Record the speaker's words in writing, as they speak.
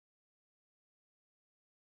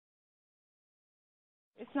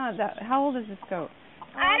It's not that. How old is this goat?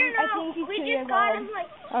 I don't know. I think he's we 2 just years got old. him like.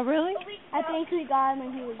 Oh, really? I think we got him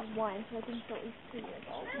when he was 1, so I think he's at least 2 years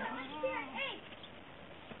old.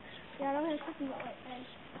 Yeah, I don't have chickens right there.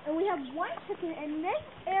 And we have 1 chicken in this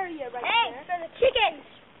area right there. Eggs for the chickens.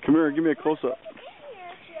 Come here, give me a close-up.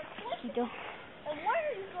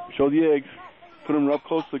 Show the eggs. Put them up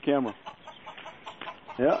close to the camera.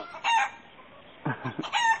 Yeah.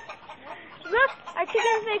 Look, our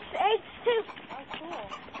chicken makes eggs too. Oh, cool.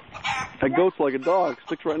 That goat's like a dog.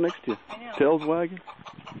 Sticks right next to you. Tail's wagging.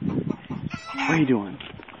 What are you doing?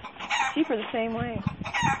 Sheep are the same way.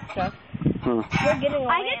 Stuff. Huh. We're getting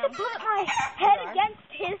I get to put my head against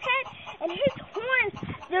his head, and his horns,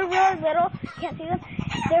 they're really little. Can't see them.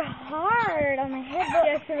 They're hard on my head. But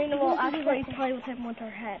yes, Serena will actually play with him with her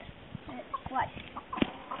head. What?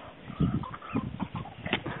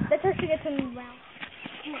 That's how she gets him round.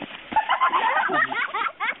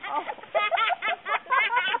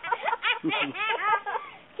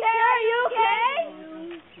 Kara, are you okay?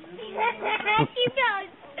 She knows.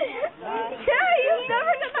 Kara, you've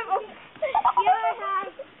never done that before. Yeah, I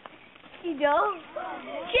have. You don't?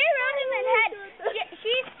 She around him and had.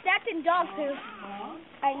 She's that's in dog too.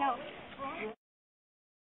 I know.